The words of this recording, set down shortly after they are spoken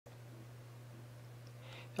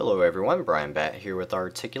Hello everyone, Brian Batt here with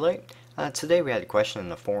Articulate. Today we had a question in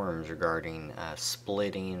the forums regarding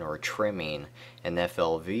splitting or trimming an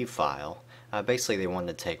FLV file. Basically they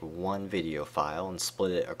wanted to take one video file and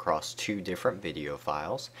split it across two different video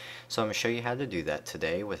files. So I'm going to show you how to do that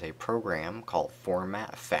today with a program called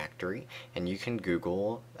FormatFactory, and you can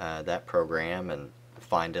Google that program and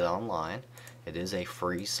find it online. It is a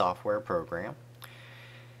free software program.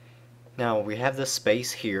 Now we have this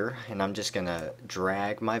space here, and I'm just going to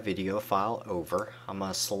drag my video file over. I'm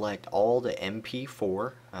going to select all the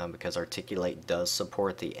MP4 because Articulate does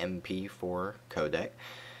support the MP4 codec.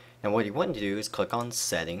 And what you want to do is click on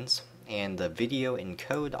Settings, and the Video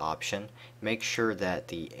Encode option. Make sure that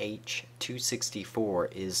the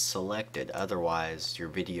H.264 is selected, otherwise your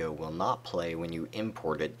video will not play when you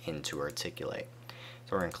import it into Articulate.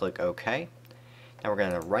 So we're going to click OK. Now we're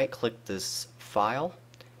going to right click this file,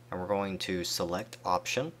 and we're going to select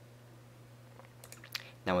option.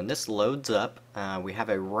 Now when this loads up, we have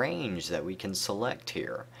a range that we can select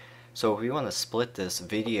here. So if we want to split this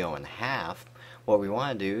video in half, what we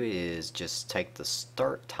want to do is just take the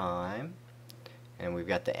start time, and we've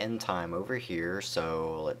got the end time over here.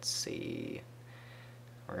 So let's see,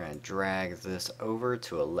 we're going to drag this over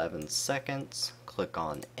to 11 seconds, click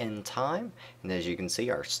on end time, and as you can see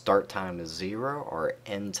our start time is 0, our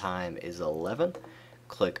end time is 11.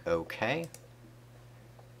 Click OK.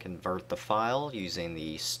 Convert the file using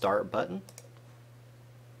the Start button.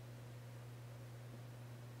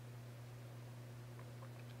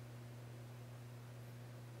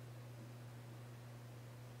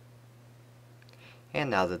 And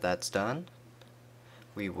now that that's done,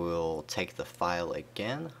 we will take the file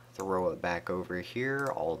again, throw it back over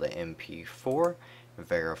here, all the MP4,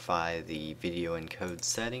 verify the video encode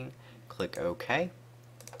setting, click OK.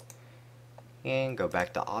 And go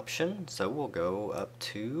back to option, so we'll go up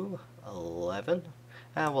to 11,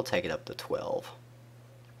 and we'll take it up to 12.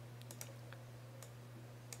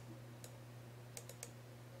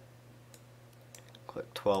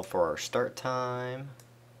 Click 12 for our start time,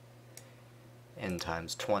 end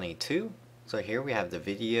time's 22. So here we have the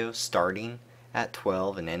video starting at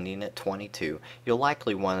 12 and ending at 22. You'll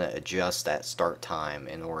likely want to adjust that start time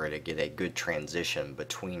in order to get a good transition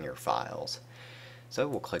between your files. So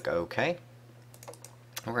we'll click OK.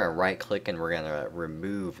 We're going to right click and we're going to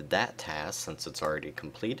remove that task since it's already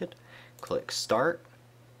completed. Click Start.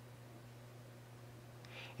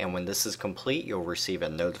 And when this is complete, you'll receive a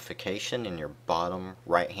notification in your bottom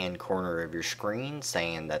right hand corner of your screen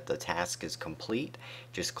saying that the task is complete.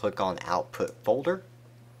 Just click on Output Folder.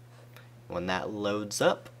 When that loads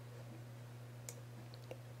up,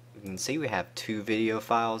 you can see we have two video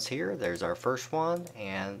files here. There's our first one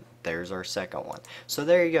and there's our second one. So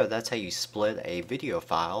there you go. That's how you split a video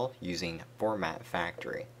file using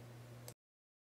FormatFactory.